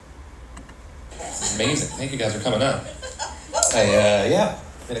Amazing. Thank you guys for coming out.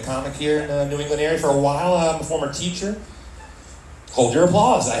 Been a comic here in the New England area for a while. I'm a former teacher. Hold your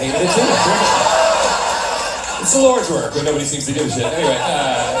applause. I hated it too. It's the Lord's work, but nobody seems to give a shit. Anyway,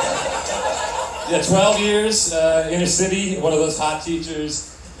 12 years, inner city, one of those hot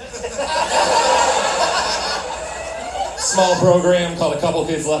teachers. Small program called A Couple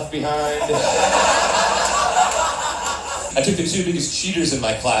Kids Left Behind. I took the two biggest cheaters in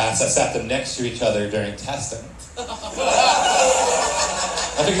my class. I sat them next to each other during testing.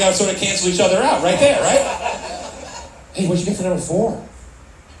 I think that would sort of cancel each other out right there, right? Hey, what'd you get for number 4?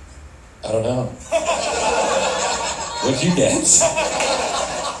 I don't know. What'd you get?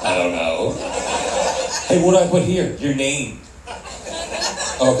 I don't know. Hey, what did I put here? Your name.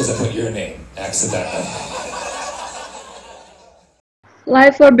 Oh, because I put your name accidentally.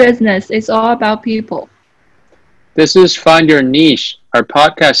 Life or Business is all about people. This is Find Your Niche, our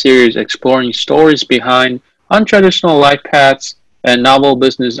podcast series exploring stories behind untraditional life paths and novel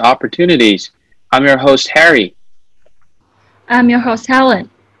business opportunities. I'm your host, Harry. I'm your host, Helen.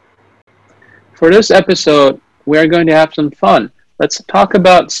 For this episode, we are going to have some fun. Let's talk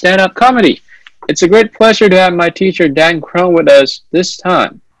about stand-up comedy. It's a great pleasure to have my teacher, Dan Crone, with us this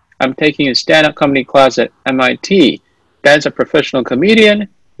time. I'm taking a stand-up comedy class at MIT. Dan's a professional comedian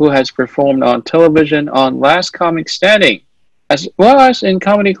who has performed on television on Last Comic Standing, as well as in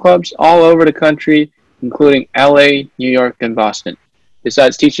comedy clubs all over the country, including LA, New York, and Boston.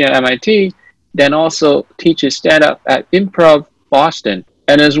 Besides teaching at MIT, Dan also teaches stand-up at Improv Boston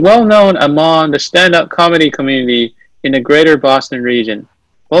and is well known among the stand-up comedy community in the greater Boston region.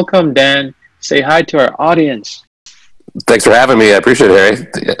 Welcome, Dan. Say hi to our audience. Thanks for having me. I appreciate it,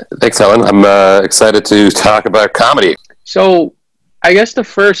 Harry. Thanks, Helen. I'm excited to talk about comedy. So, I guess the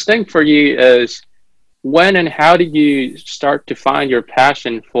first thing for you is, when and how did you start to find your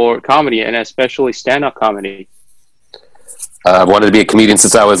passion for comedy, and especially stand-up comedy? I've wanted to be a comedian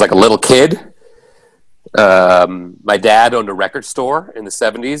since I was like a little kid. My dad owned a record store in the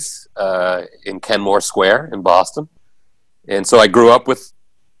 70s in Kenmore Square in Boston. And so I grew up with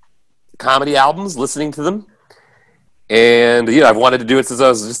comedy albums, listening to them. And, I've wanted to do it since I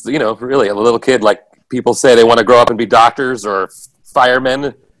was just, really a little kid. Like people say they want to grow up and be doctors or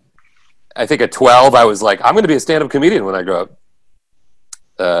firemen. I think at 12, I was like, I'm going to be a stand-up comedian when I grow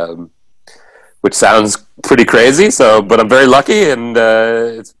up. Which sounds pretty crazy, but I'm very lucky, and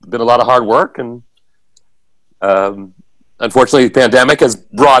it's been a lot of hard work. And unfortunately, the pandemic has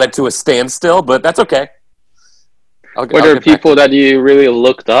brought it to a standstill, but that's okay. Were there people that you really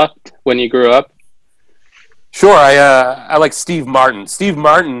looked up when you grew up? Sure, I like Steve Martin. Steve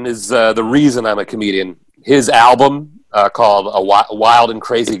Martin is the reason I'm a comedian. His album called A Wild and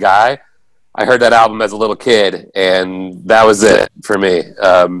Crazy Guy, I heard that album as a little kid, and that was it for me.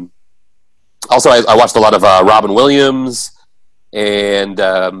 Also, I watched a lot of Robin Williams and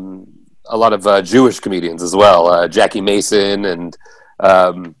a lot of Jewish comedians as well, Jackie Mason, and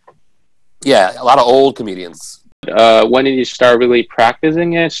a lot of old comedians. When did you start really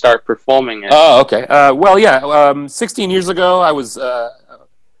practicing it, start performing it? Oh, okay. 16 years ago, I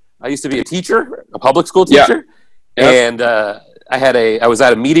used to be a teacher, a public school teacher, and I was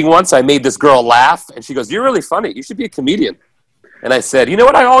at a meeting once. I made this girl laugh, and she goes, "You're really funny. You should be a comedian." And I said, "You know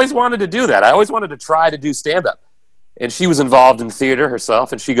what? I always wanted to do that. I always wanted to try to do stand-up." And she was involved in theater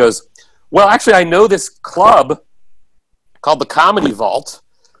herself, and she goes, "Well, actually, I know this club called the Comedy Vault,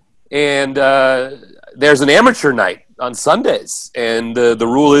 and there's an amateur night on Sundays, and the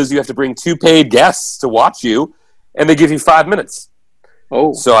rule is you have to bring 2 paid guests to watch you, and they give you 5 minutes."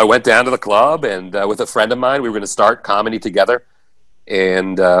 Oh. So I went down to the club, and with a friend of mine, we were going to start comedy together,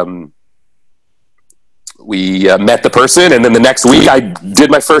 and we met the person, and then the next week I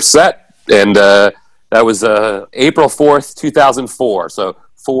did my first set, and that was April 4th, 2004, so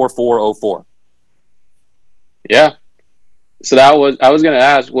 4404. Yeah. So I was going to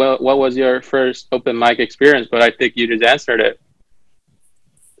ask, what was your first open mic experience, but I think you just answered it.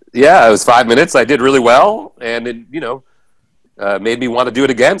 Yeah, it was 5 minutes. I did really well, and it, made me want to do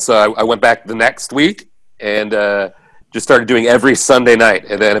it again, so I went back the next week and just started doing every Sunday night,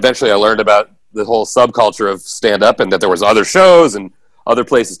 and then eventually I learned about the whole subculture of stand-up and that there was other shows and other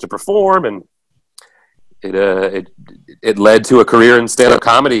places to perform, and it led to a career in stand-up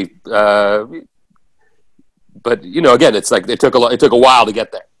comedy. But again, it's like it took a while to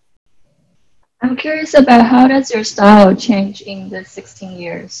get there. I'm curious about how does your style change in the 16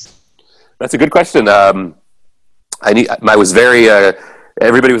 years? That's a good question. I was very.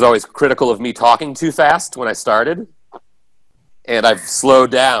 Everybody was always critical of me talking too fast when I started, and I've slowed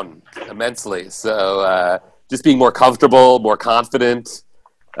down immensely. So just being more comfortable, more confident.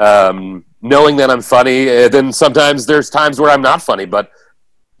 knowing that I'm funny. Then sometimes there's times where I'm not funny. But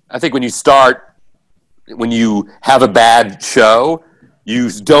I think when you have a bad show, you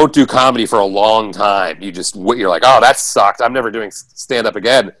don't do comedy for a long time. You're like, oh, that sucked. I'm never doing stand up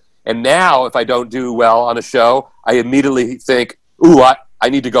again. And now, if I don't do well on a show, I immediately think, ooh, I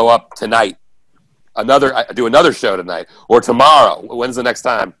need to go up tonight. I do another show tonight or tomorrow. When's the next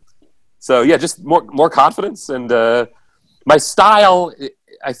time? So yeah, just more confidence and my style.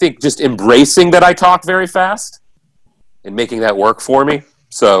 I think just embracing that I talk very fast and making that work for me.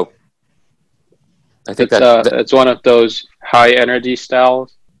 So I think it's one of those high energy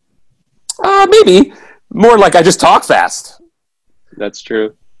styles. Maybe more like I just talk fast. That's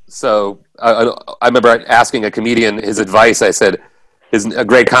true. So I remember asking a comedian his advice. I said, he's a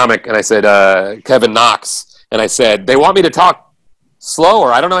great comic, and I said, Kevin Knox, and I said, they want me to talk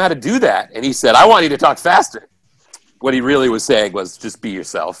slower. I don't know how to do that. And he said, I want you to talk faster. What he really was saying was just be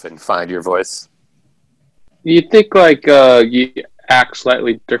yourself and find your voice. You think like you act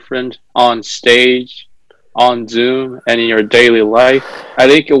slightly different on stage, on Zoom, and in your daily life? I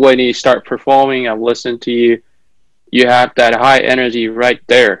think when you start performing, I've listened to you, you have that high energy right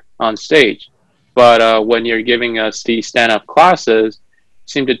there on stage. But when you're giving us these stand-up classes, you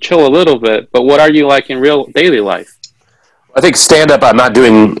seem to chill a little bit. But what are you like in real daily life? I think stand-up, I'm not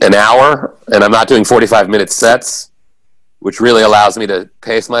doing an hour, and I'm not doing 45-minute sets, which really allows me to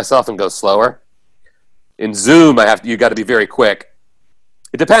pace myself and go slower. In Zoom, you got to be very quick.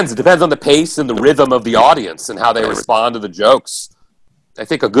 It depends. It depends on the pace and the rhythm of the audience and how they respond to the jokes. I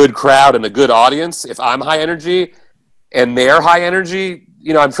think a good crowd and a good audience, if I'm high energy and they're high energy,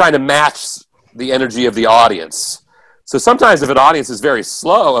 I'm trying to match the energy of the audience. So sometimes if an audience is very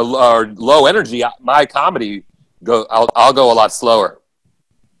slow or low energy, my comedy, I'll go a lot slower.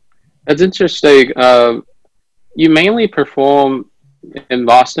 That's interesting. You mainly perform in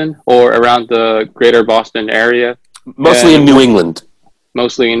Boston or around the greater Boston area? Mostly in New England.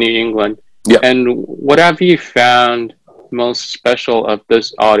 Mostly in New England. Yeah. And what have you found most special of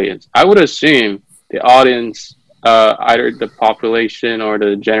this audience? I would assume the audience, either the population or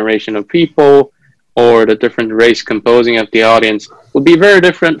the generation of people or the different race composing of the audience, would be very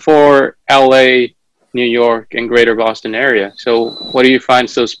different for LA, New York, and greater Boston area. So what do you find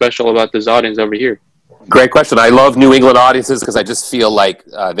so special about this audience over here? Great question. I love New England audiences because I just feel like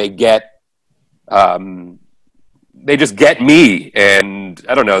they just get me, and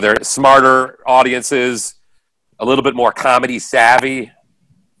I don't know, they're smarter audiences, a little bit more comedy savvy.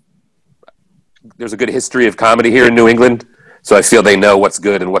 There's a good history of comedy here in New England, so I feel they know what's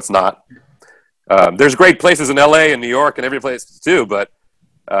good and what's not. There's great places in LA and New York and every place too, but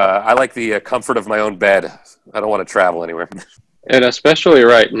I like the comfort of my own bed. I don't want to travel anywhere. And especially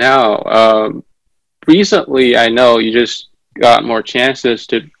right now, recently I know you just got more chances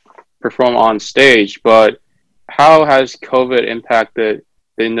to perform on stage, but how has COVID impacted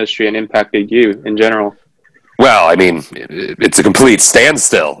the industry and impacted you in general? Well, I mean, it's a complete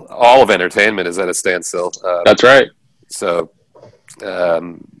standstill. All of entertainment is at a standstill. That's right. So, I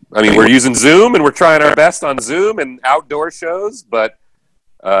mean, we're using Zoom and we're trying our best on Zoom and outdoor shows, but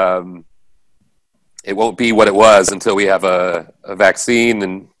it won't be what it was until we have a vaccine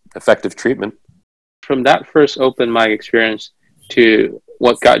and effective treatment. From that first open mic experience to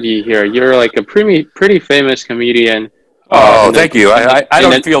what got you here, you're like a pretty famous comedian. Oh, thank you.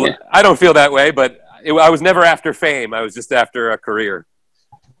 I don't feel that way, but I was never after fame. I was just after a career.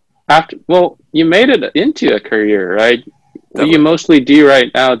 You made it into a career, right? What you mostly do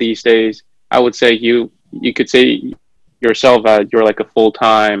right now these days, I would say you could say yourself you're like a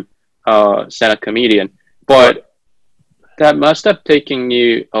full-time stand-up comedian, but that must have taken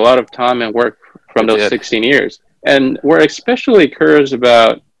you a lot of time and work from those 16 years. And we're especially curious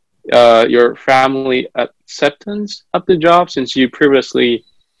about your family acceptance of the job, since you previously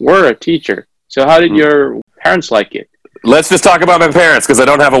were a teacher. So how did your parents like it? Let's just talk about my parents, because I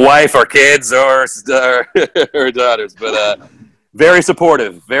don't have a wife or kids or daughters, but very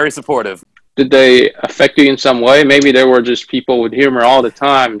supportive, very supportive. Did they affect you in some way? Maybe they were just people with humor all the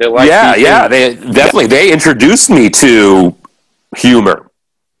time. They They introduced me to humor.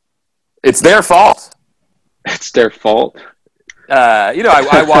 It's their fault. It's their fault.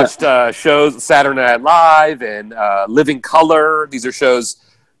 I watched shows, Saturday Night Live and Living Color. These are shows,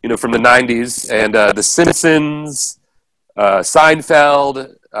 from the 90s, and The Simpsons,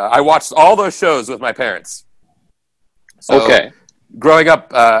 Seinfeld. I watched all those shows with my parents. So, okay. Growing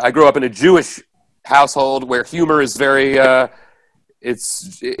up, I grew up in a Jewish household where humor is very. It's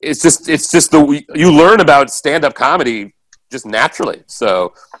just you learn about stand-up comedy just naturally.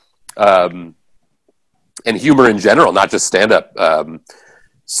 So, and humor in general, not just stand-up.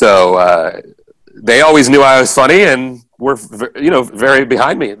 So they always knew I was funny and were, very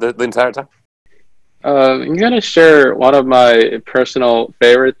behind me the entire time. I'm gonna share one of my personal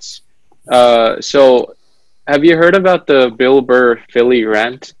favorites. So, have you heard about the Bill Burr Philly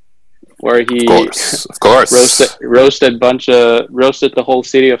rant, where he Of course, roasted the whole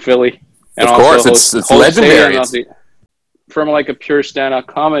city of Philly, and of also course, it's whole legendary. stadium from like a pure stand-up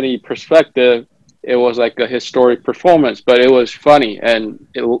comedy perspective, it was like a historic performance, but it was funny and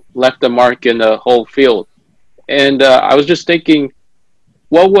it left a mark in the whole field. And I was just thinking,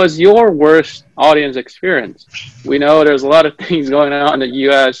 what was your worst audience experience? We know there's a lot of things going on in the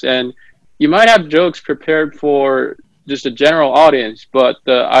U.S., and you might have jokes prepared for just a general audience, but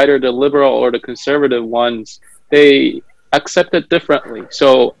either the liberal or the conservative ones, they accept it differently.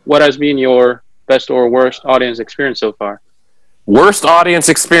 So, what has been your best or worst audience experience so far? Worst audience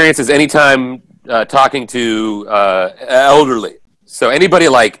experience is anytime talking to elderly. So anybody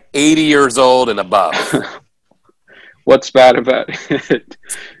like 80 years old and above. What's bad about it?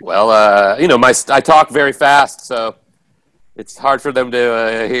 Well, I talk very fast, so it's hard for them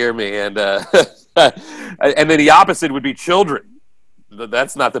to hear me. And and then the opposite would be children.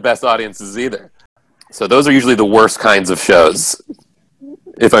 That's not the best audiences either. So those are usually the worst kinds of shows,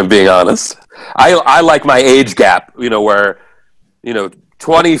 if I'm being honest. I like my age gap, where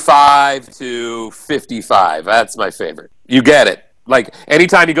 25 to 55. That's my favorite. You get it. Like,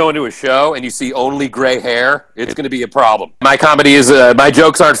 anytime you go into a show and you see only gray hair, it's going to be a problem. My comedy is, my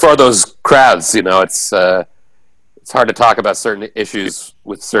jokes aren't for those crowds, it's hard to talk about certain issues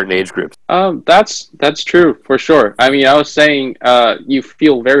with certain age groups. That's true, for sure. I mean, I was saying you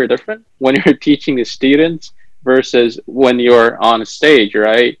feel very different when you're teaching the students versus when you're on a stage,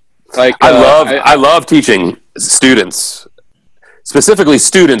 right? Like I love teaching students. Specifically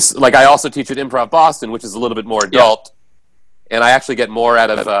students, like I also teach at Improv Boston, which is a little bit more adult, and I actually get more out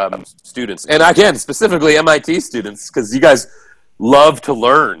of students. And again, specifically MIT students, because you guys love to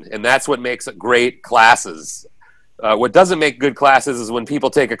learn, and that's what makes great classes. What doesn't make good classes is when people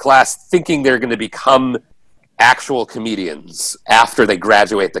take a class thinking they're going to become actual comedians after they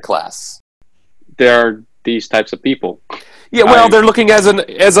graduate the class. There are these types of people. Yeah, well, they're looking as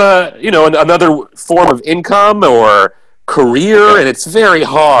another form of income or career, and it's very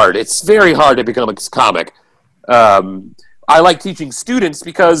hard. It's very hard to become a comic. I like teaching students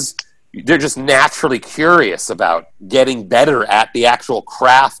because they're just naturally curious about getting better at the actual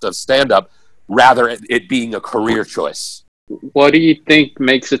craft of stand-up rather than it being a career choice. What do you think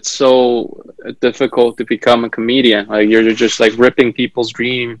makes it so difficult to become a comedian? Like, you're just like ripping people's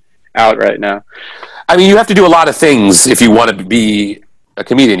dream out right now. I mean, you have to do a lot of things if you want to be a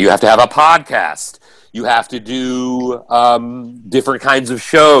comedian. You have to have a podcast. You have to do different kinds of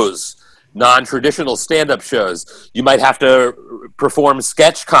shows, non-traditional stand-up shows. You might have to perform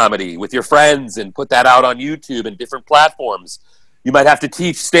sketch comedy with your friends and put that out on YouTube and different platforms. You might have to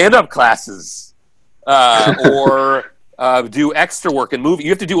teach stand-up classes or do extra work in movie. You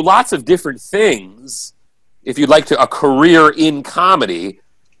have to do lots of different things if you'd like a career in comedy.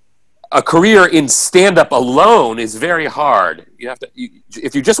 A career in stand-up alone is very hard.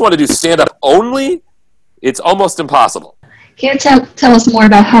 If you just want to do stand-up only, it's almost impossible. Can you tell us more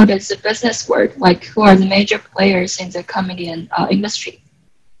about how does the business work? Like, who are the major players in the comedian industry?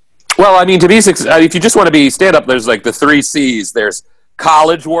 Well, I mean, if you just want to be stand-up, there's like the 3 C's. There's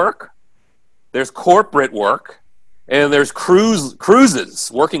college work, there's corporate work, and there's cruises,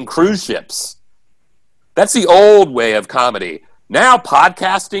 working cruise ships. That's the old way of comedy. Now,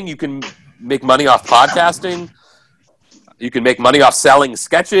 podcasting, you can make money off podcasting. You can make money off selling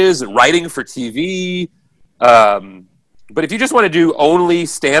sketches and writing for TV. But if you just want to do only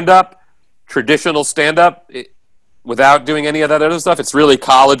stand-up, traditional stand-up, without doing any of that other stuff, it's really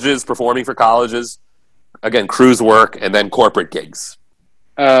colleges, performing for colleges, again, cruise work, and then corporate gigs.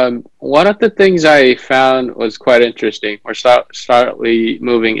 One of the things I found was quite interesting. We're slightly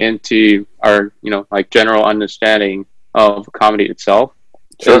moving into our, general understanding of comedy itself.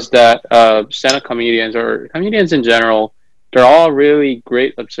 Sure. Is that stand-up comedians or comedians in general, they're all really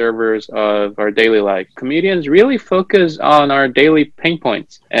great observers of our daily life. Comedians really focus on our daily pain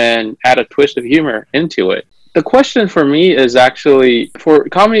points and add a twist of humor into it. The question for me is actually, for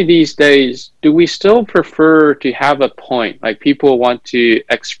comedy these days, do we still prefer to have a point? Like, people want to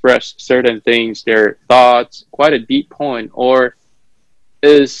express certain things, their thoughts, quite a deep point, or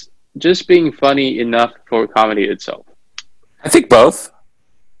is just being funny enough for comedy itself? I think both.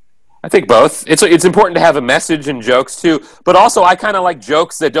 It's important to have a message in jokes too, but also I kind of like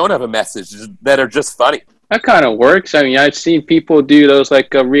jokes that don't have a message, that are just funny. That kind of works. I mean, I've seen people do those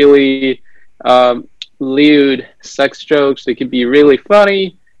really lewd sex jokes. They can be really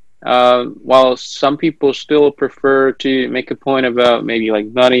funny, While some people still prefer to make a point about maybe like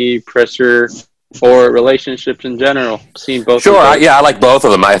money, pressure, or relationships in general. Seeing both. Sure, Of those. I like both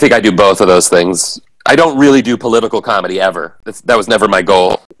of them. I think I do both of those things. I don't really do political comedy ever. That was never my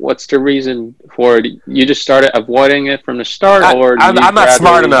goal. What's the reason for it? You just started avoiding it from the start, or I'm not gradually...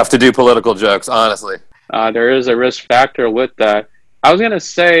 smart enough to do political jokes, honestly. There is a risk factor with that. I was gonna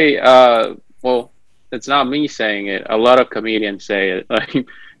say, well, it's not me saying it. A lot of comedians say it.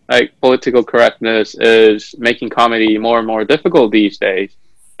 Like political correctness is making comedy more and more difficult these days.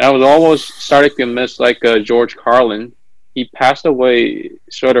 And I was almost starting to miss like George Carlin. He passed away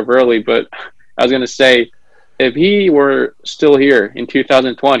sort of early, but I was gonna say, if he were still here in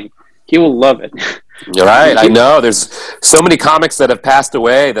 2020, he would love it. You're right. I know. There's so many comics that have passed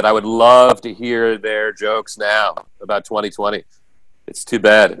away that I would love to hear their jokes now about 2020. It's too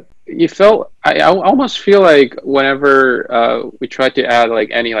bad. You felt I almost feel like whenever we try to add like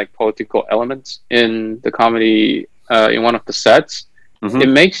any like political elements in the comedy in one of the sets, it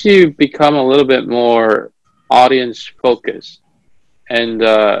makes you become a little bit more audience focused, and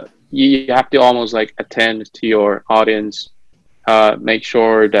you have to almost like attend to your audience, make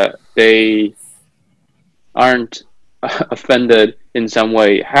sure that they aren't offended in some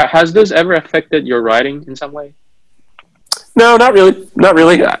way. Has this ever affected your writing in some way? No, not really. Not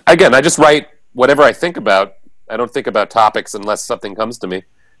really. Again, I just write whatever I think about. I don't think about topics unless something comes to me.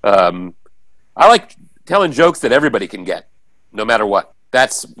 I like telling jokes that everybody can get, no matter what.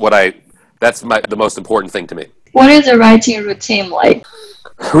 That's the most important thing to me. What is the writing routine like?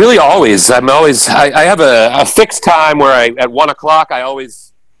 Really, always. I have a fixed time where at 1:00 I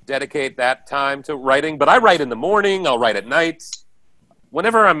always dedicate that time to writing. But I write in the morning. I'll write at night,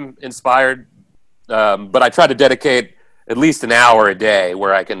 whenever I'm inspired. But I try to dedicate at least an hour a day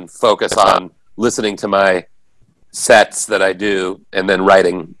where I can focus on listening to my sets that I do and then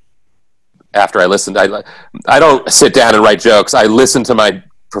writing after I listen. I don't sit down and write jokes. I listen to my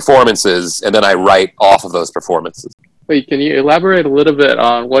performances and then I write off of those performances. Wait, can you elaborate a little bit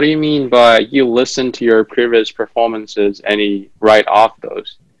on what do you mean by you listen to your previous performances and you write off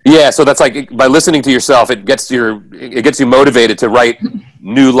those? Yeah, so that's like by listening to yourself, it gets you motivated to write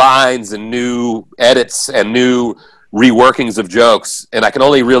new lines and new edits and new reworkings of jokes, and I can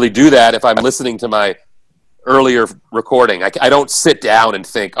only really do that if I'm listening to my earlier recording. I don't sit down and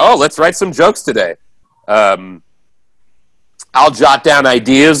think, oh, let's write some jokes today. I'll jot down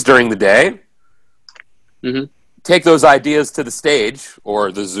ideas during the day, take those ideas to the stage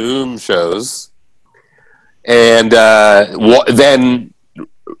or the Zoom shows, and then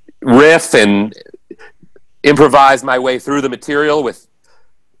riff and improvise my way through the material with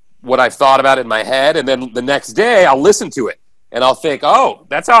what I've thought about in my head, and then the next day I'll listen to it and I'll think, oh,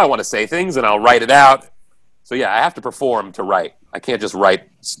 that's how I want to say things, and I'll write it out. So yeah, I have to perform to write. I can't just write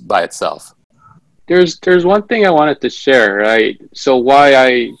by itself. There's one thing I wanted to share, right? So why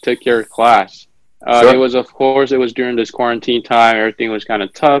I took your class. Sure. It was during this quarantine time, everything was kind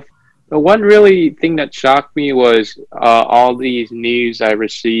of tough. But one really thing that shocked me was all these news I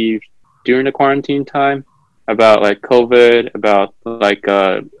received during the quarantine time about like COVID, about like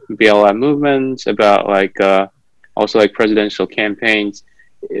BLM movements, about like also like presidential campaigns.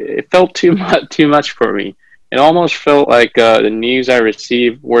 It felt too much for me. It almost felt like the news I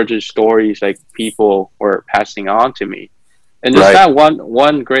received were just stories like people were passing on to me. And just that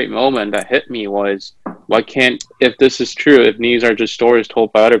one great moment that hit me was, if this is true, if news are just stories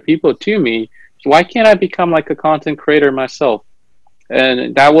told by other people to me, why can't I become like a content creator myself?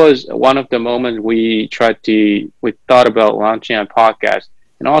 And that was one of the moments we thought about launching a podcast,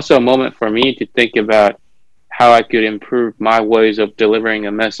 and also a moment for me to think about how I could improve my ways of delivering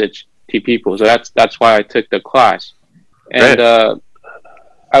a message to people. So that's why I took the class. And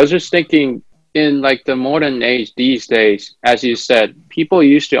I was just thinking, in like the modern age these days, as you said, people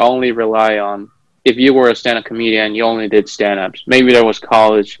used to only rely on, if you were a stand-up comedian, you only did stand-ups. Maybe there was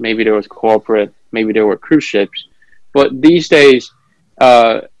college, maybe there was corporate, maybe there were cruise ships. But these days,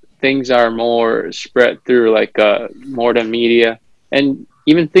 things are more spread through like modern media, and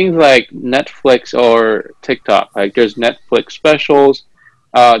even things like Netflix or TikTok. Like there's Netflix specials.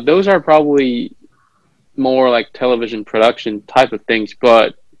 Those are probably more like television production type of things,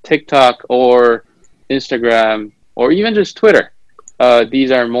 but TikTok or Instagram or even just Twitter,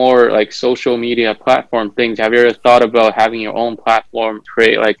 these are more like social media platform things. Have you ever thought about having your own platform,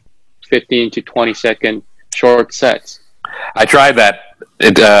 create like 15 to 20 second short sets? I tried that.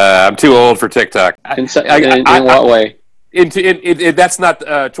 I'm too old for TikTok. In what way? That's not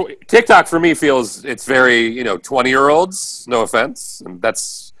TikTok for me. Feels it's very 20-year-olds. No offense, and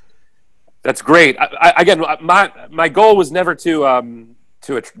that's great. Again, my goal was never to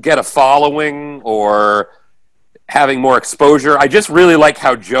to get a following or having more exposure. I just really like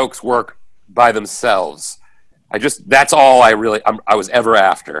how jokes work by themselves. That's all I was ever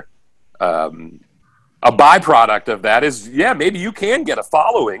after. A byproduct of that is, maybe you can get a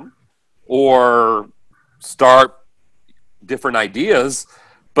following or start different ideas,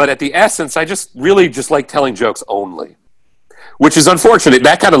 but at the essence, I just like telling jokes only, which is unfortunate.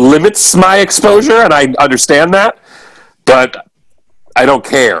 That kind of limits my exposure, and I understand that, but I don't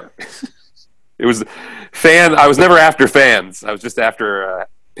care. I was never after fans. I was just after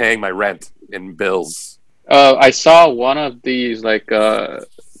paying my rent and bills. I saw one of these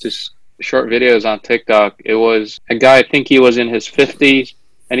just short videos on TikTok. It was a guy, I think he was in his 50s,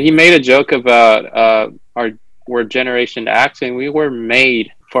 and he made a joke about our generation X, and we were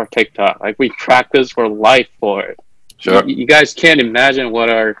made for TikTok. Like, we practiced for life for it. Sure. You guys can't imagine what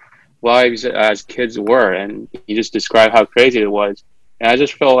our lives as kids were, and he just described how crazy it was. And I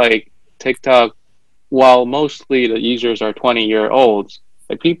just feel like TikTok, while mostly the users are 20-year-olds,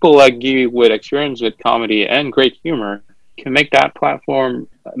 like people like you with experience with comedy and great humor can make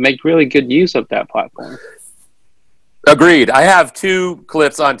really good use of that platform. Agreed. I have 2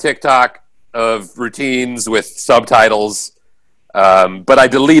 clips on TikTok of routines with subtitles, but I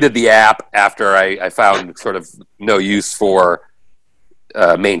deleted the app after I found sort of no use for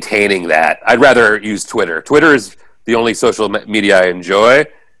maintaining that. I'd rather use Twitter. Twitter is the only social media I enjoy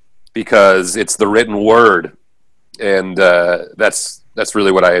because it's the written word, and that's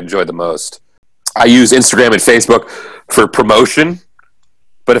really what I enjoy the most. I use Instagram and Facebook for promotion,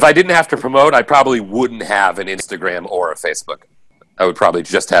 but if I didn't have to promote, I probably wouldn't have an Instagram or a Facebook. I would probably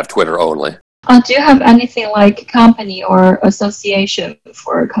just have Twitter only. Do you have anything like company or association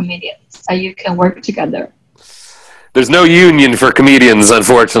for comedians that you can work together? There's no union for comedians,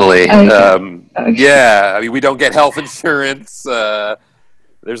 unfortunately. Okay. Yeah, I mean, we don't get health insurance.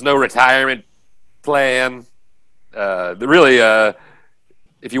 There's no retirement plan. Really,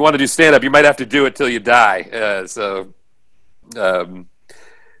 if you want to do stand-up, you might have to do it till you die.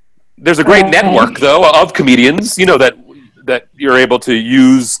 There's a great network, though, of comedians, that you're able to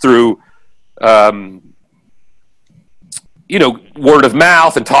use through, word of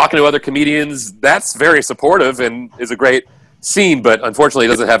mouth and talking to other comedians. That's very supportive and is a great scene, but unfortunately it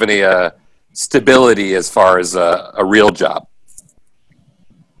doesn't have any stability as far as a real job.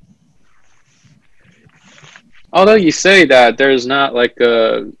 Although you say that there's not like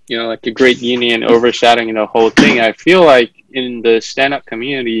a great union overshadowing the whole thing, I feel like in the stand-up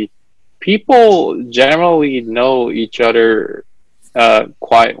community, people generally know each other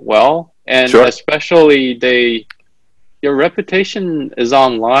quite well, and Sure. especially your reputation is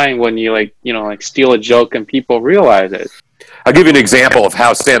online when you steal a joke and people realize it. I'll give you an example of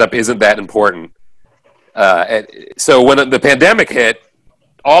how stand-up isn't that important. So when the pandemic hit,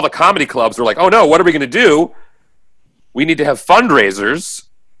 all the comedy clubs were like, oh no, what are we going to do? We need to have fundraisers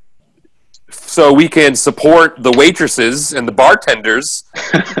so we can support the waitresses and the bartenders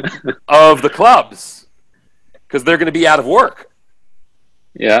of the clubs because they're going to be out of work.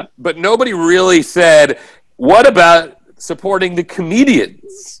 Yeah. But nobody really said, what about supporting the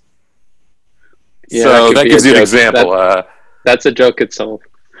comedians? Yeah, so that be gives a you an joke. example. That's a joke itself.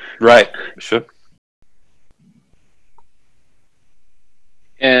 Right. Sure.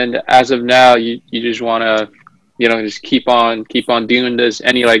 And as of now, you just want to, just keep on doing this.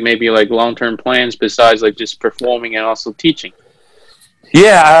 Any maybe long-term plans besides just performing and also teaching?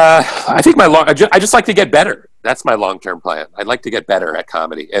 Yeah, I think I just like to get better. That's my long-term plan. I'd like to get better at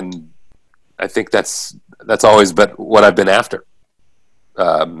comedy, and I think that's always been what I've been after.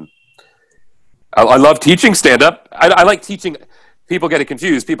 I love teaching stand-up. I like teaching. People get it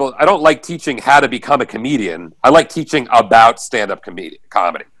confused. I don't like teaching how to become a comedian. I like teaching about stand-up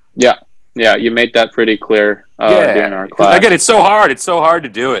comedy. Yeah, you made that pretty clear during our class. Again, it's so hard. It's so hard to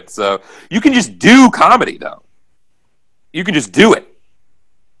do it. So you can just do comedy, though. You can just do it.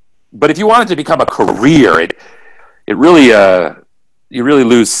 But if you want it to become a career, it really you really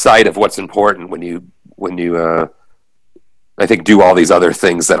lose sight of what's important when you I think do all these other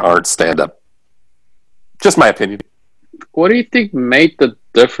things that aren't stand-up. Just my opinion. What do you think made the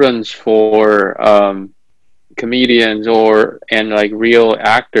difference for comedians and real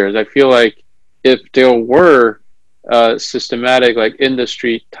actors? I feel like if there were systematic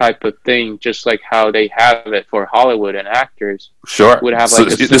industry type of thing, just like how they have it for Hollywood and actors, sure, would have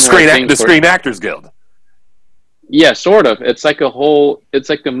the Screen Actors Guild. Yeah, sort of. It's like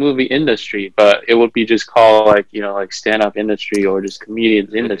a movie industry, but it would be just called stand-up industry or just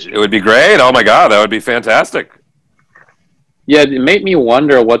comedians industry. It would be great. Oh my God, that would be fantastic. Yeah, it made me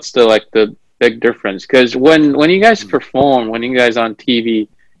wonder what's the big difference? Because when you guys perform, when you guys on TV,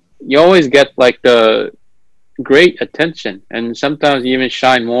 you always get like the great attention, and sometimes you even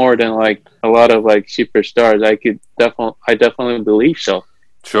shine more than like a lot of like superstars. I definitely believe so.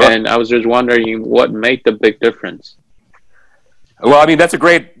 Sure. And I was just wondering what made the big difference. Well, I mean, that's a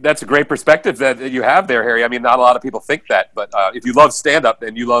great perspective that you have there, Harry. I mean, not a lot of people think that, but if you love stand up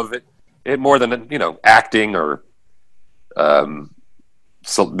and you love it more than acting or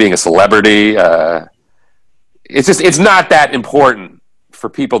being a celebrity, it's not that important for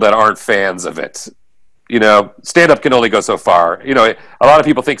people that aren't fans of it. Stand up can only go so far. A lot of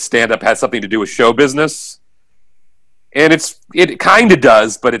people think stand up has something to do with show business. And it kind of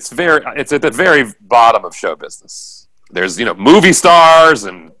does, but it's at the very bottom of show business. There's movie stars,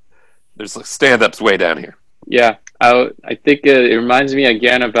 and there's stand-ups way down here. Yeah, I think it reminds me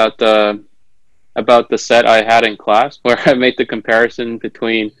again about the set I had in class where I made the comparison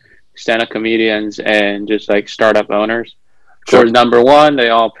between stand-up comedians and just like startup owners. Sure. Towards number one, they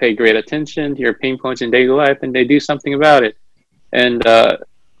all pay great attention to your pain points in daily life, and they do something about it. And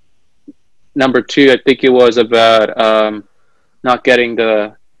number two, I think it was about not getting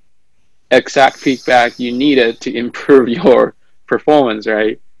the exact feedback you needed to improve your performance,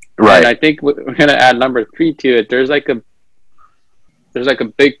 right? Right. And I think we're gonna add number three to it. There's like a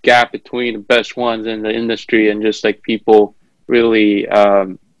big gap between the best ones in the industry and just like people really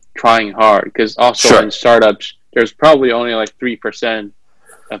trying hard. Because also Sure. in startups, there's probably only like 3%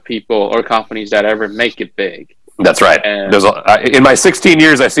 of people or companies that ever make it big. That's right. And in my 16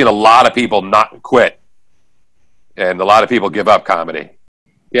 years, I've seen a lot of people not quit, and a lot of people give up comedy.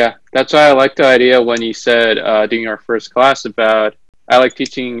 yeah, that's why I like the idea when you said during our first class about I like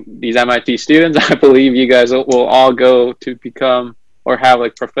teaching these MIT students. I believe you guys will all go to become or have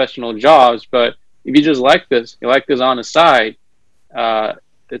like professional jobs. But if you just like this, you like this on the side,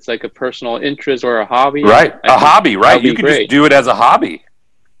 it's like a personal interest or a hobby. Right. I A think hobby, right? that'd be You can great. just do it as a hobby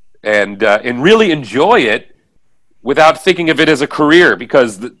and really enjoy it without thinking of it as a career.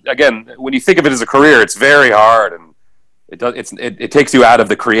 Because, again, when you think of it as a career, it's very hard, and it takes you out of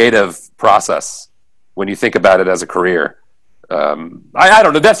the creative process when you think about it as a career. I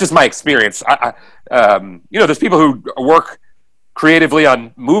don't know. That's just my experience. There's people who work creatively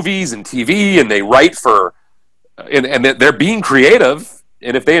on movies and TV, and they write for, and they're being creative.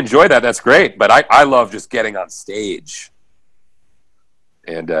 And if they enjoy that, that's great. But I love just getting on stage,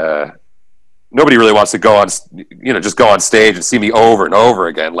 and nobody really wants to go on, just go on stage and see me over and over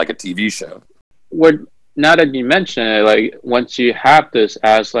again like a TV show. Now that you mention it, like once you have this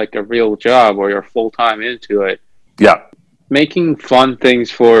as like a real job or you're full time into it, Yeah. making fun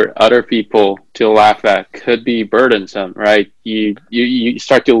things for other people to laugh at could be burdensome, right? You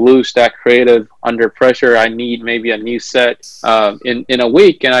start to lose that creative under pressure. I need maybe a new set in a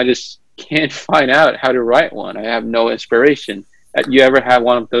week, and I just can't find out how to write one. I have no inspiration. You ever have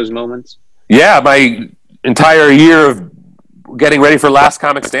one of those moments? Yeah, my entire year of getting ready for Last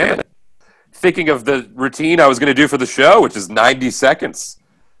Comic Standing, thinking of the routine I was going to do for the show, which is 90 seconds.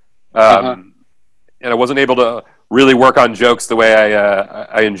 And I wasn't able to really work on jokes the way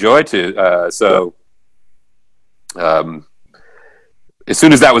I enjoy to. So as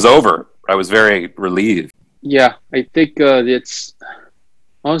soon as that was over, I was very relieved. Yeah, I think it's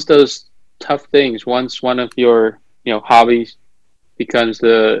one of those tough things. Once one of your hobbies becomes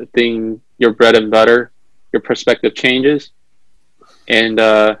the thing, your bread and butter, your perspective changes, and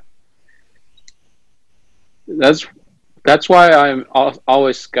that's why I'm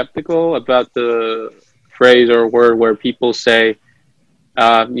always skeptical about the phrase or word where people say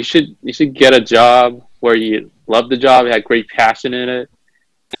you should get a job where you love the job, you have great passion in it,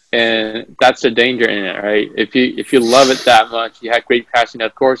 and that's the danger in it, right? If you love it that much, you have great passion,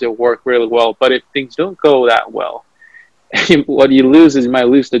 of course it'll work really well. But if things don't go that well, what you lose is you might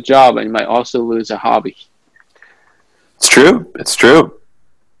lose the job, and you might also lose a hobby. It's true. It's true.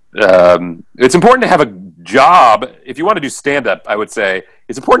 It's important to have a job. If you want to do stand-up, I would say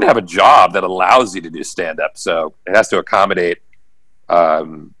it's important to have a job that allows you to do stand-up. So it has to accommodate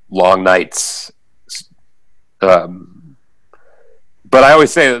long nights. But I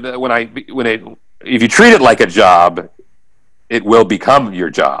always say that if you treat it like a job, it will become your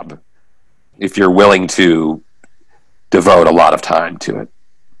job if you're willing to devote a lot of time to it.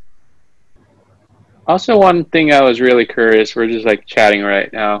 Also, one thing I was really curious, we're just like chatting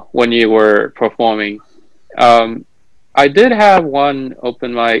right now, when you were performing, I did have one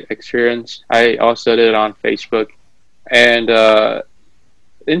open mic experience. I also did it on Facebook. And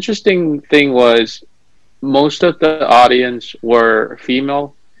interesting thing was most of the audience were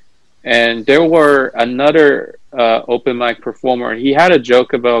female. And there were another open mic performer. He had a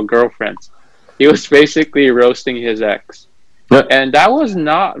joke about girlfriends. He was basically roasting his ex. Yeah. And that was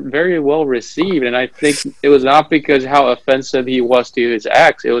not very well received. And I think it was not because how offensive he was to his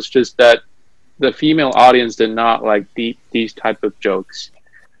ex. It was just that the female audience did not like these type of jokes.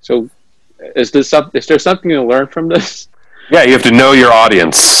 So is there something to learn from this? Yeah, you have to know your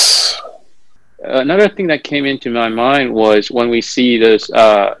audience. Another thing that came into my mind was when we see this,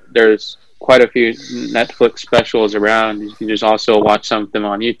 there's quite a few Netflix specials around. You can just also watch some of them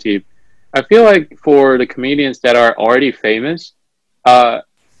on YouTube. I feel like for the comedians that are already famous, I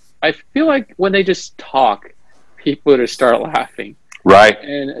feel like when they just talk, people just start laughing. Right.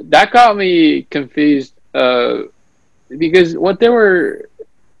 And that got me confused because what they were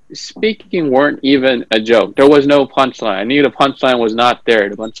speaking weren't even a joke. There was no punchline. I knew the punchline was not there.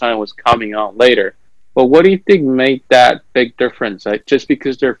 The punchline was coming on later. But what do you think made that big difference? Like just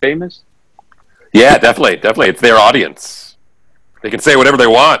because they're famous? Yeah, definitely. It's their audience. They can say whatever they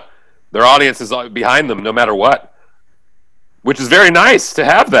want. Their audience is behind them no matter what, which is very nice to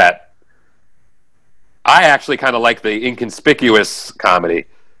have that. I actually kind of like the inconspicuous comedy.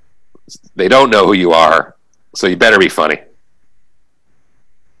 They don't know who you are, so you better be funny.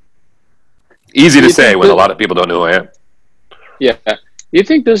 Easy to say when a lot of people don't know who I am. Yeah. You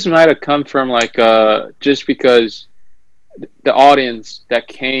think this might have come from like just because the audience that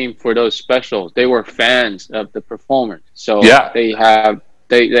came for those specials, they were fans of the performance. So Yeah.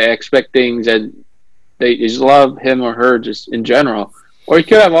 they expect things and they just love him or her just in general. Or it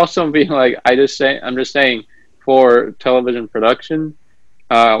could have also been like I'm just saying for television production,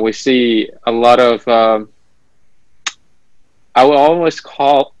 we see a lot of I would almost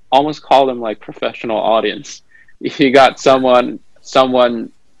call them like professional audience. If you got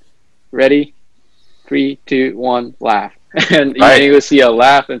someone ready, 3, 2, 1, laugh, and Right. you would see a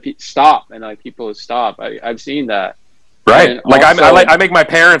laugh and stop, and like people would stop. I've seen that. Right. And Like also- I make my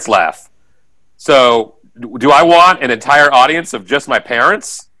parents laugh. So do I want an entire audience of just my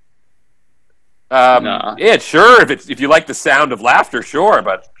parents? Nah. Yeah, sure. If you like the sound of laughter, sure.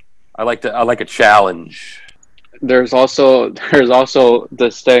 But I like a challenge. There's also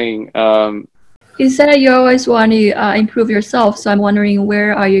this saying. You said you always want to improve yourself, so I'm wondering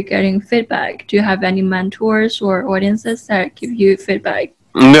where are you getting feedback? Do you have any mentors or audiences that give you feedback?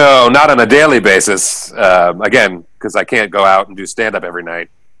 No, not on a daily basis. Again, because I can't go out and do stand-up every night.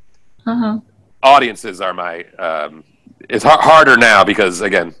 Uh-huh. Audiences are my. It's harder now because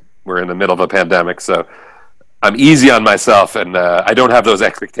again we're in the middle of a pandemic, so I'm easy on myself, and I don't have those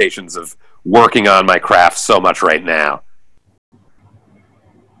expectations of working on my craft so much right now.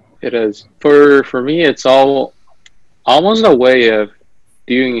 It is for me. It's all almost a way of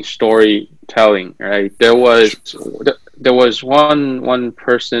doing storytelling, right? There was one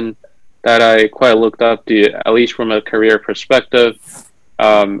person that I quite looked up to, at least from a career perspective.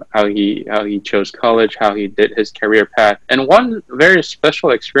 How he chose college, how he did his career path, and one very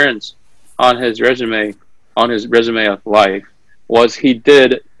special experience on his resume of life was he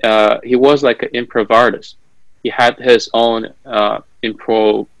was like an improv artist. He had his own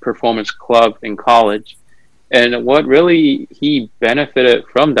improv performance club in college, and what really he benefited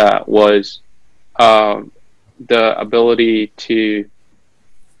from that was the ability to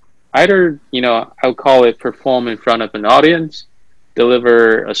either, I'll call it perform in front of an audience,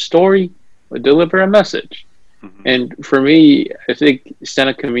 deliver a story, or deliver a message. Mm-hmm. And for me, I think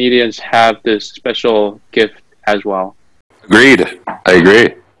stand-up comedians have this special gift as well. Agreed. I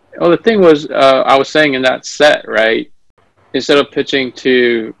agree. Well, the thing was, I was saying in that set, right? Instead of pitching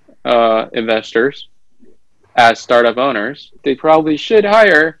to investors as startup owners, they probably should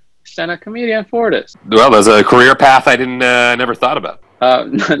hire stand-up comedian for this. Well, there's a career path I never thought about.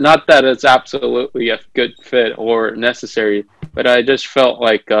 Not that it's absolutely a good fit or necessary, but I just felt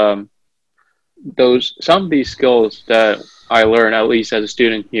like some of these skills that I learned, at least as a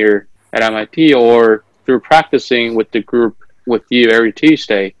student here at MIT, or through practicing with the group with you every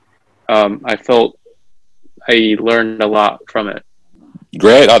Tuesday, I felt I learned a lot from it.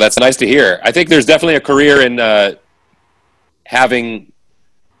 Great. Oh, that's nice to hear. I think there's definitely a career in having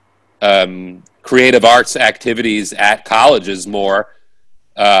creative arts activities at colleges more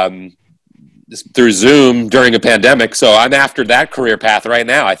through Zoom during a pandemic. So I'm after that career path right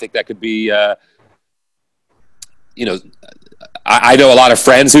now. I think that could be, I know a lot of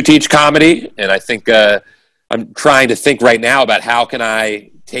friends who teach comedy, and I think I'm trying to think right now about how can I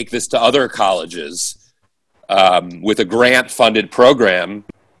take this to other colleges with a grant-funded program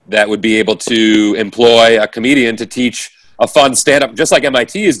that would be able to employ a comedian to teach a fun stand-up, just like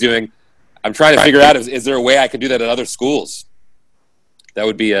MIT is doing. I'm trying to figure out, is there a way I could do that at other schools? That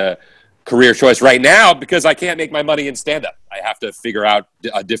would be a career choice right now because I can't make my money in stand-up. I have to figure out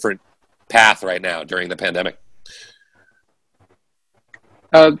a different path right now during the pandemic.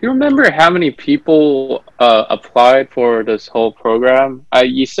 Do you remember how many people applied for this whole program?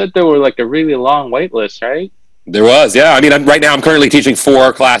 You said there were like a really long wait list, right? There was, yeah. I mean, right now I'm currently teaching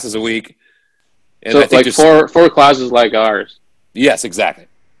 4 classes a week. And So I think like four classes like ours. Yes, exactly.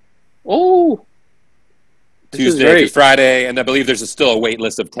 Oh, this is Tuesday through great. Friday, and I believe there's still a wait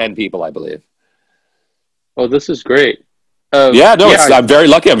list of 10 people, I believe. Oh, this is great. Yeah, no, yeah, I'm very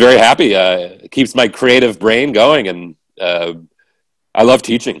lucky. I'm very happy. It keeps my creative brain going, and I love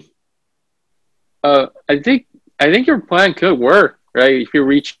teaching. I think your plan could work, right? If you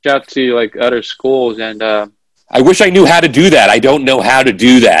reached out to like other schools and I wish I knew how to do that. I don't know how to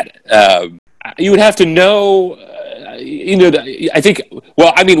do that. You would have to know, I think,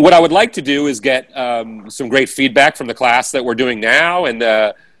 well, I mean, what I would like to do is get some great feedback from the class that we're doing now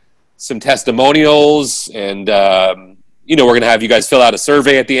and some testimonials. And, we're going to have you guys fill out a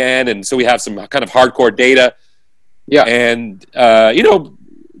survey at the end. And so we have some kind of hardcore data. yeah, And,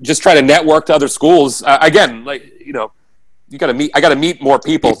 just try to network to other schools. Again, like, I got to meet more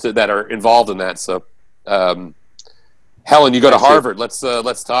people that are involved in that. So, Helen, you go to Harvard.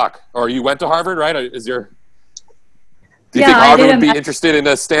 Let's talk. Or you went to Harvard, right? Do you think Harvard would be interested in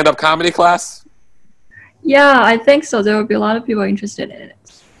a stand-up comedy class? Yeah, I think so. There will be a lot of people interested in it.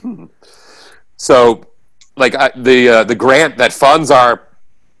 So, like the grant that funds our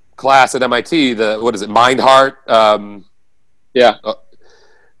class at MIT, what is it, MindHeart? yeah.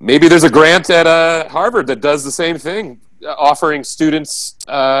 Maybe there's a grant at Harvard that does the same thing, offering students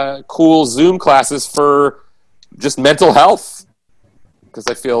cool Zoom classes for just mental health. Because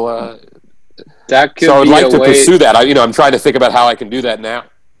I feel That could so. I would be like a to way, pursue that. I'm trying to think about how I can do that now.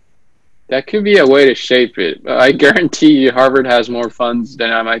 That could be a way to shape it. I guarantee you, Harvard has more funds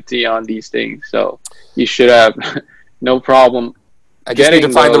than MIT on these things, so you should have no problem. I just need to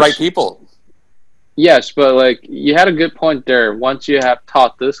find the right people. Yes, but like you had a good point there. Once you have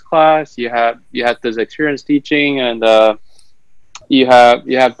taught this class, you have this experience teaching, and you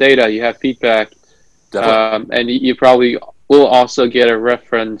have data, you have feedback, and you probably will also get a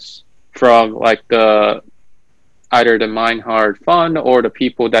reference from like either the MindHeart Fund or the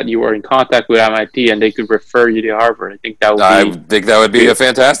people that you were in contact with at MIT, and they could refer you to Harvard. I think that would be a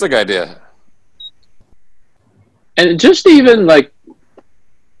fantastic idea. And just even like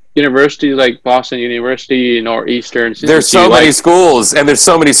universities like Boston University, Northeastern. There's so many schools and there's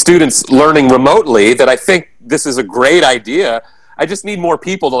so many students learning remotely that I think this is a great idea. I just need more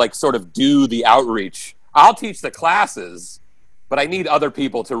people to like sort of do the outreach. I'll teach the classes, but I need other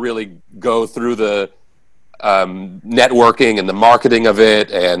people to really go through the networking and the marketing of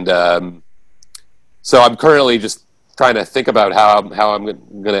it. And so I'm currently just trying to think about how I'm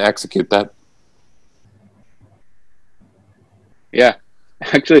going to execute that. Yeah.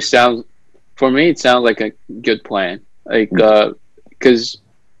 Actually it sounds like a good plan. Like, because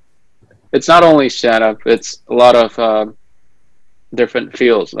it's not only stand-up, it's a lot of different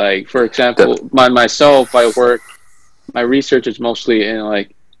fields. Like, for example, my research is mostly in,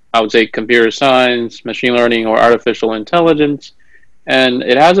 like, I would say computer science, machine learning, or artificial intelligence. And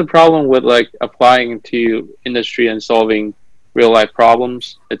it has a problem with, like, applying to industry and solving real-life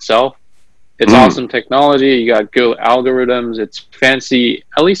problems itself. It's awesome technology. You got good algorithms. It's fancy,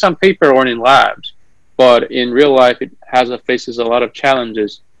 at least on paper or in labs. But in real life, it faces a lot of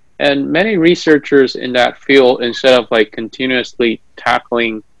challenges. And many researchers in that field, instead of like continuously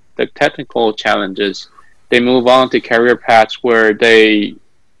tackling the technical challenges, they move on to career paths where they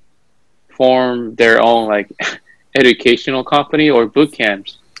form their own like educational company or boot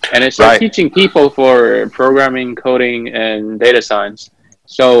camps. And they start teaching people for programming, coding, and data science.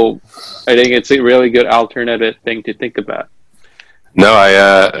 So I think it's a really good alternative thing to think about. No,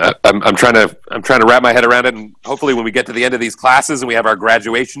 I'm trying to wrap my head around it, and hopefully when we get to the end of these classes and we have our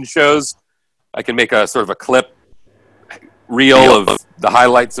graduation shows, I can make a sort of a clip reel of the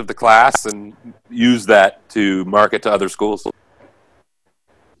highlights of the class and use that to market to other schools.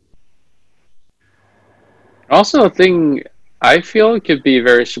 Also, a thing I feel could be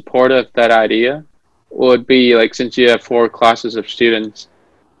very supportive of that idea would be like, since you have 4 classes of students,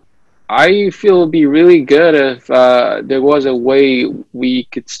 I feel it would be really good if there was a way we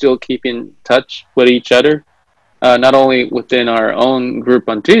could still keep in touch with each other, not only within our own group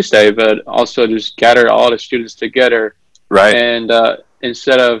on Tuesday, but also just gather all the students together. Right. And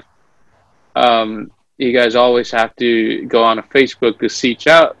instead of you guys always have to go on a Facebook to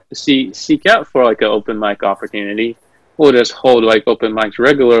seek out for like an open mic opportunity, we'll just hold like open mics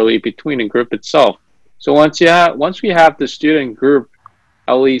regularly between the group itself. So once we have the student group,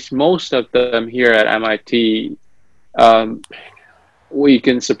 at least most of them here at MIT, we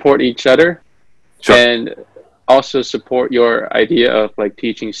can support each other Sure. and also support your idea of like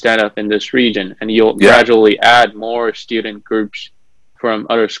teaching stand-up in this region, and you'll Yeah. gradually add more student groups from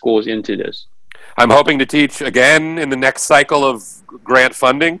other schools into this. I'm hoping to teach again in the next cycle of grant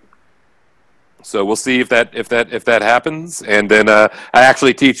funding. So we'll see if that happens. And then I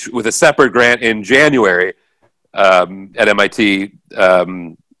actually teach with a separate grant in January at MIT.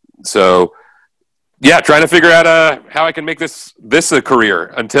 So yeah, trying to figure out how I can make this a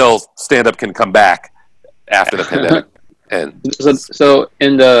career until stand-up can come back after the pandemic. And So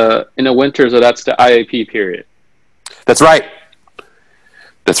in the winter, so that's the IAP period. that's right.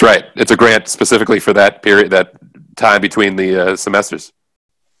 That's right. It's a grant specifically for that period, that time between the semesters.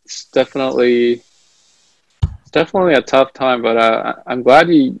 It's definitely a tough time, but I'm glad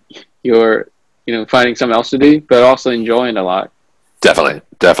you're finding something else to do, but also enjoying it a lot. Definitely.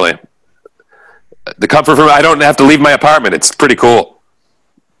 The comfort from I don't have to leave my apartment. It's pretty cool.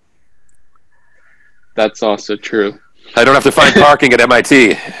 That's also true. I don't have to find parking at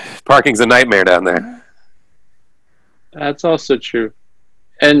MIT. Parking's a nightmare down there. That's also true.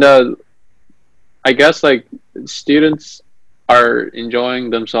 And I guess like students are enjoying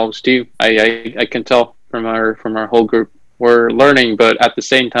themselves too. I can tell from our whole group. We're learning, but at the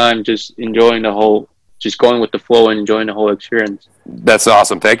same time, just enjoying just going with the flow and enjoying the whole experience. That's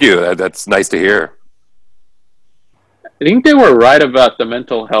awesome. Thank you. That's nice to hear. I think they were right about the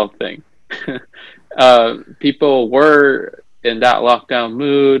mental health thing. People were in that lockdown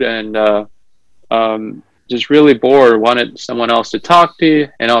mood and just really bored, wanted someone else to talk to,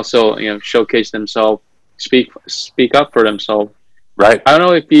 and also showcase themselves, speak up for themselves. Right. I don't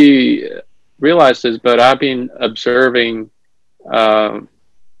know if you realize this, but I've been observing our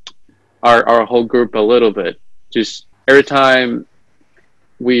whole group a little bit. Just every time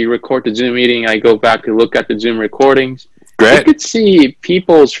we record the Zoom meeting, I go back to look at the Zoom recordings. Great. You could see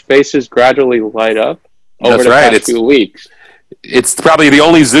people's faces gradually light up over the past few weeks. It's probably the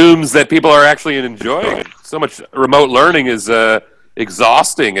only Zooms that people are actually enjoying. So much remote learning is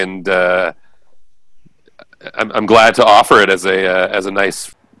exhausting, and I'm glad to offer it as a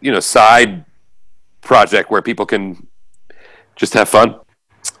nice side project where people can just have fun.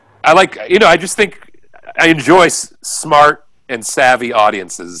 I just think I enjoy smart and savvy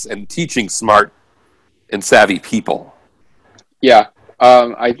audiences and teaching smart and savvy people. Yeah,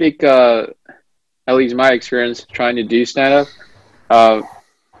 I think at least my experience trying to do stand-up,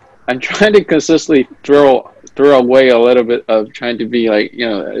 I'm trying to consistently throw away a little bit of trying to be like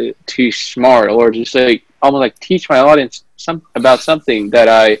too smart, or just like almost like teach my audience about something that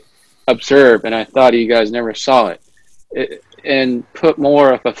I observed and I thought you guys never saw it, and put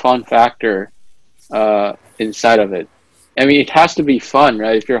more of a fun factor inside of it. I mean, it has to be fun,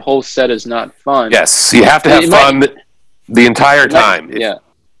 right? If your whole set is not fun, yes, you have to have fun the entire time.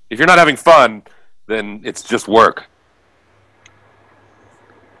 If you're not having fun, then it's just work.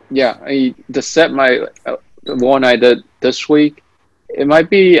 Yeah, the set the one I did this week, it might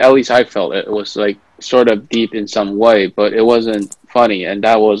be, at least I felt it was like sort of deep in some way, but it wasn't funny, and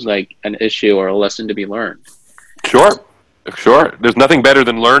that was like an issue or a lesson to be learned. Sure. There's nothing better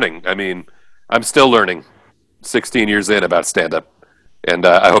than learning. I mean, I'm still learning 16 years in about stand-up, and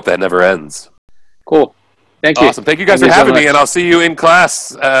I hope that never ends. Cool. Thank you. Awesome. Thank you guys for having me, and I'll see you in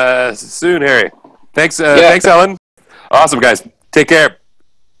class soon, Harry. Thanks, Ellen. Awesome, guys. Take care.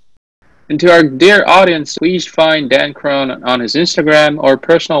 And to our dear audience, please find Dan Crone on his Instagram or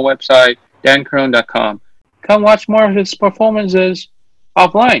personal website, dancrone.com. Come watch more of his performances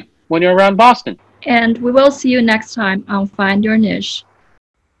offline when you're around Boston. And we will see you next time on Find Your Niche.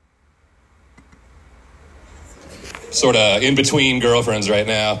 Sort of in between girlfriends right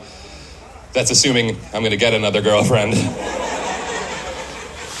now. That's assuming I'm going to get another girlfriend.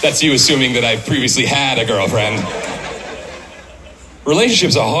 That's you assuming that I've previously had a girlfriend.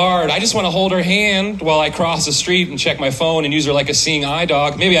 Relationships are hard. I just want to hold her hand while I cross the street and check my phone and use her like a seeing eye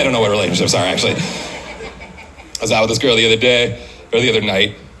dog. Maybe I don't know what relationships are, actually. I was out with this girl the other day, or the other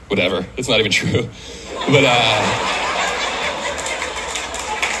night, whatever. It's not even true. But,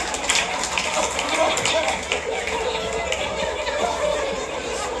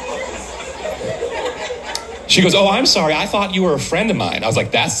 she goes, "Oh, I'm sorry. I thought you were a friend of mine." I was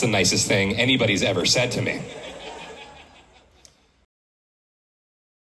like, "That's the nicest thing anybody's ever said to me."